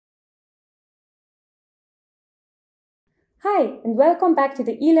Hi, and welcome back to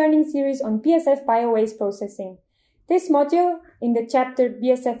the e-learning series on BSF Biowaste Processing. This module in the chapter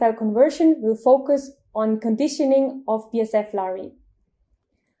BSFL Conversion will focus on conditioning of BSF larvae.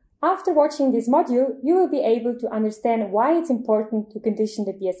 After watching this module, you will be able to understand why it's important to condition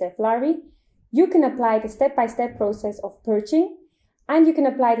the BSF larvae. You can apply the step-by-step process of purging, and you can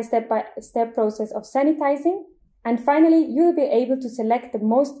apply the step-by-step process of sanitizing. And finally, you will be able to select the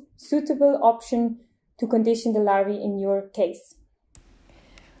most suitable option to condition the larvae in your case.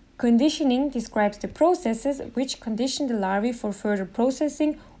 Conditioning describes the processes which condition the larvae for further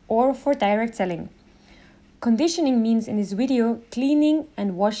processing or for direct selling. Conditioning means in this video cleaning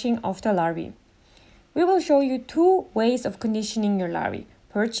and washing of the larvae. We will show you two ways of conditioning your larvae,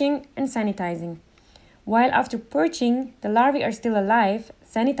 purging and sanitizing. While after purging the larvae are still alive,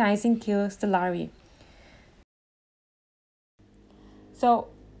 sanitizing kills the larvae. So,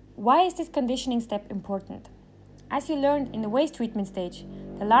 why is this conditioning step important? As you learned in the waste treatment stage,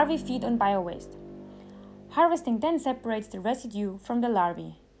 the larvae feed on biowaste. Harvesting then separates the residue from the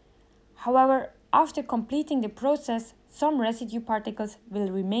larvae. However, after completing the process, some residue particles will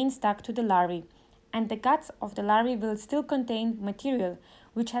remain stuck to the larvae, and the guts of the larvae will still contain material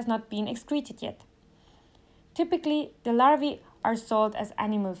which has not been excreted yet. Typically, the larvae are sold as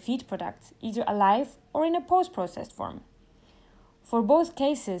animal feed products, either alive or in a post-processed form. For both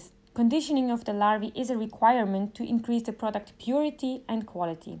cases, conditioning of the larvae is a requirement to increase the product purity and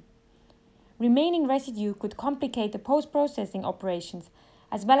quality. Remaining residue could complicate the post-processing operations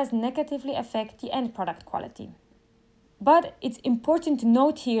as well as negatively affect the end product quality. But it's important to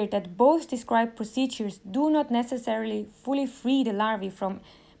note here that both described procedures do not necessarily fully free the larvae from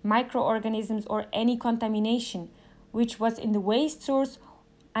microorganisms or any contamination, which was in the waste source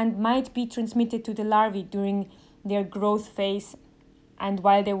and might be transmitted to the larvae during their growth phase and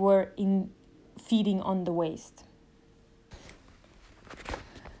while they were feeding on the waste.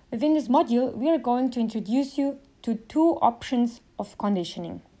 Within this module, we are going to introduce you to two options of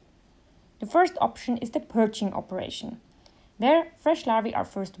conditioning. The first option is the purging operation. There, fresh larvae are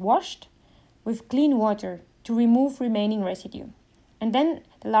first washed with clean water to remove remaining residue. And then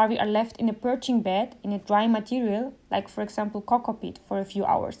the larvae are left in a purging bed in a dry material, like for example coco peat, for a few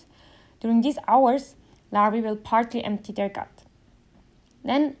hours. During these hours, larvae will partly empty their gut.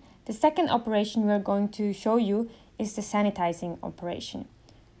 Then the second operation we are going to show you is the sanitizing operation.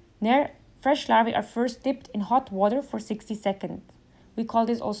 There, fresh larvae are first dipped in hot water for 60 seconds. We call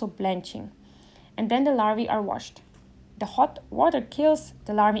this also blanching. And then the larvae are washed. The hot water kills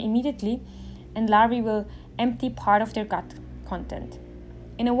the larvae immediately, and larvae will empty part of their gut content.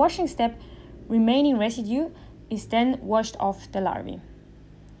 In a washing step, remaining residue is then washed off the larvae.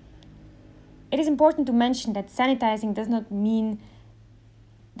 It is important to mention that sanitizing does not mean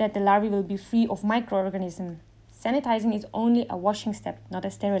that the larvae will be free of microorganisms. Sanitizing is only a washing step, not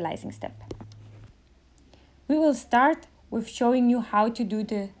a sterilizing step. We will start with showing you how to do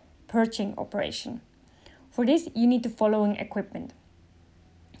the purging operation. For this, you need the following equipment: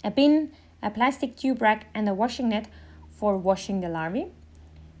 a bin, a plastic tube rack, and a washing net for washing the larvae.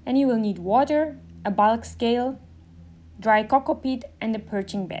 Then you will need water, a bulk scale, dry coco peat, and a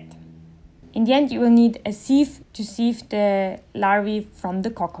purging bed. In the end, you will need a sieve to sieve the larvae from the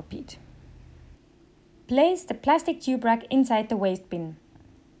coco peat. Place the plastic tube rack inside the waste bin.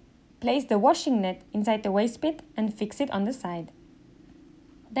 Place the washing net inside the waste bin and fix it on the side.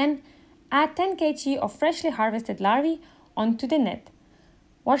 Then add 10 kg of freshly harvested larvae onto the net.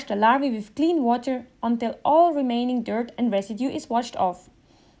 Wash the larvae with clean water until all remaining dirt and residue is washed off.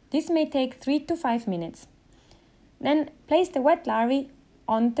 This may take 3 to 5 minutes. Then place the wet larvae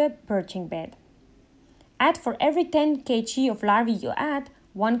on the purging bed. Add for every 10 kg of larvae you add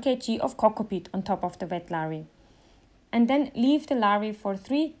 1 kg of coco peat on top of the wet larvae. And then leave the larvae for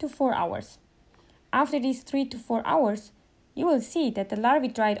 3 to 4 hours. After these 3 to 4 hours, you will see that the larvae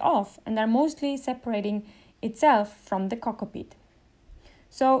dried off and are mostly separating itself from the coco peat.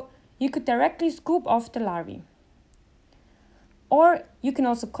 So you could directly scoop off the larvae. Or you can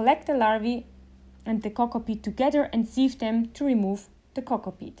also collect the larvae and the coco peat together and sieve them to remove the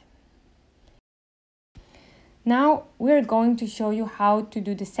coco peat. Now we are going to show you how to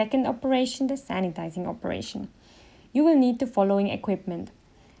do the second operation, the sanitizing operation. You will need the following equipment: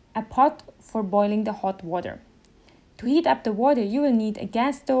 a pot for boiling the hot water. To heat up the water, you will need a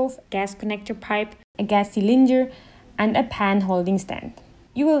gas stove, gas connector pipe, a gas cylinder, and a pan holding stand.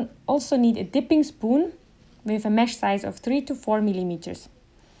 You will also need a dipping spoon with a mesh size of 3 to 4 millimeters.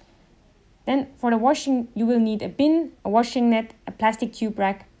 Then for the washing, you will need a bin, a washing net, a plastic tube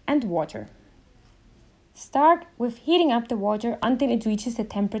rack, and water. Start with heating up the water until it reaches a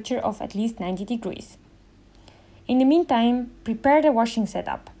temperature of at least 90 degrees. In the meantime, prepare the washing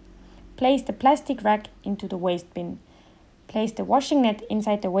setup. Place the plastic rack into the waste bin. Place the washing net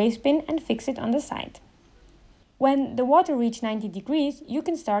inside the waste bin and fix it on the side. When the water reaches 90 degrees, you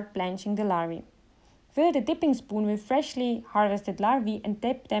can start blanching the larvae. Fill the dipping spoon with freshly harvested larvae and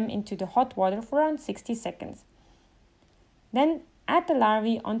dip them into the hot water for around 60 seconds. Then add the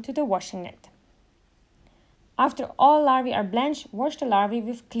larvae onto the washing net. After all larvae are blanched, wash the larvae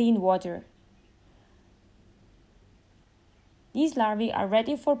with clean water. These larvae are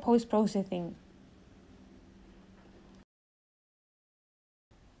ready for post-processing.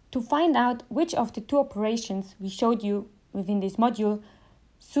 To find out which of the two operations we showed you within this module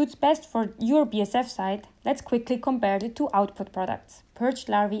suits best for your BSF site, let's quickly compare the two output products, purged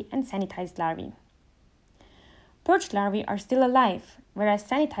larvae and sanitized larvae. Purged larvae are still alive, whereas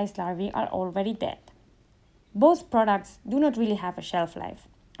sanitized larvae are already dead. Both products do not really have a shelf life,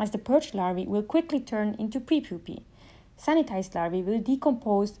 as the purged larvae will quickly turn into pre-pupae. Sanitized larvae will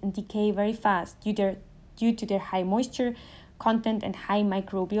decompose and decay very fast due to their high moisture content and high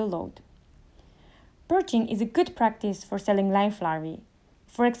microbial load. Purging is a good practice for selling live larvae.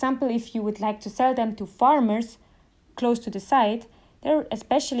 For example, if you would like to sell them to farmers close to the site, they're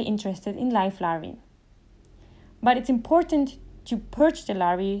especially interested in live larvae. But it's important to purge the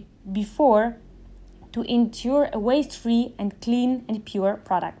larvae before to ensure a waste-free and clean and pure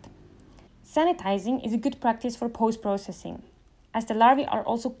product. Sanitizing is a good practice for post-processing, as the larvae are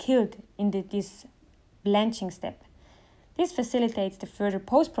also killed in this blanching step. This facilitates the further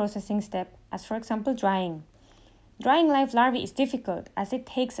post-processing step, as for example drying. Drying live larvae is difficult, as it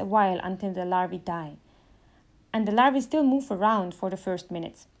takes a while until the larvae die, and the larvae still move around for the first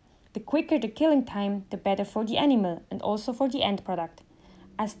minutes. The quicker the killing time, the better for the animal and also for the end product,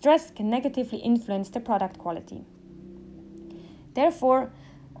 as stress can negatively influence the product quality. Therefore,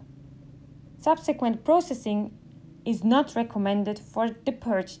 subsequent processing is not recommended for the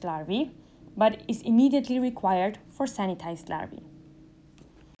purged larvae, but is immediately required for sanitized larvae.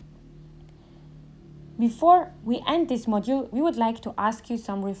 Before we end this module, we would like to ask you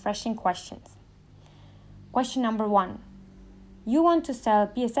some refreshing questions. Question number 1. You want to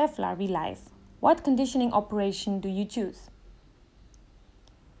sell BSF larvae live. What conditioning operation do you choose?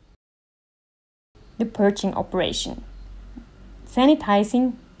 The purging operation.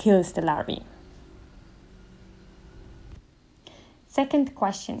 Sanitizing kills the larvae. Second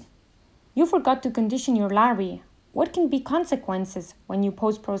question. You forgot to condition your larvae. What can be consequences when you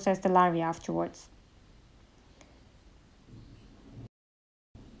post-process the larvae afterwards?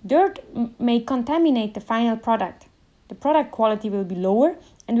 Dirt may contaminate the final product. The product quality will be lower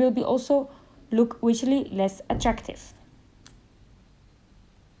and will be also look visually less attractive.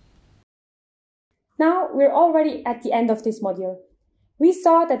 Now we're already at the end of this module. We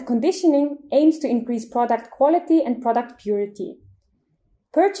saw that conditioning aims to increase product quality and product purity.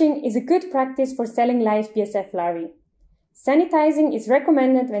 Purging is a good practice for selling live BSF larvae. Sanitizing is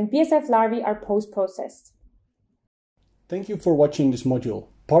recommended when BSF larvae are post-processed. Thank you for watching this module,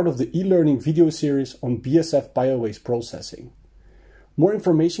 part of the e-learning video series on BSF Biowaste Processing. More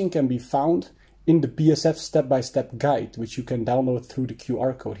information can be found in the BSF step-by-step guide, which you can download through the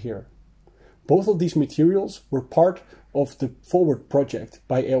QR code here. Both of these materials were part of the Forward project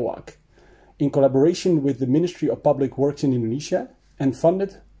by EWAC, in collaboration with the Ministry of Public Works in Indonesia and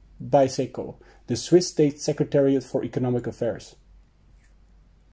funded by SECO, the Swiss State Secretariat for Economic Affairs.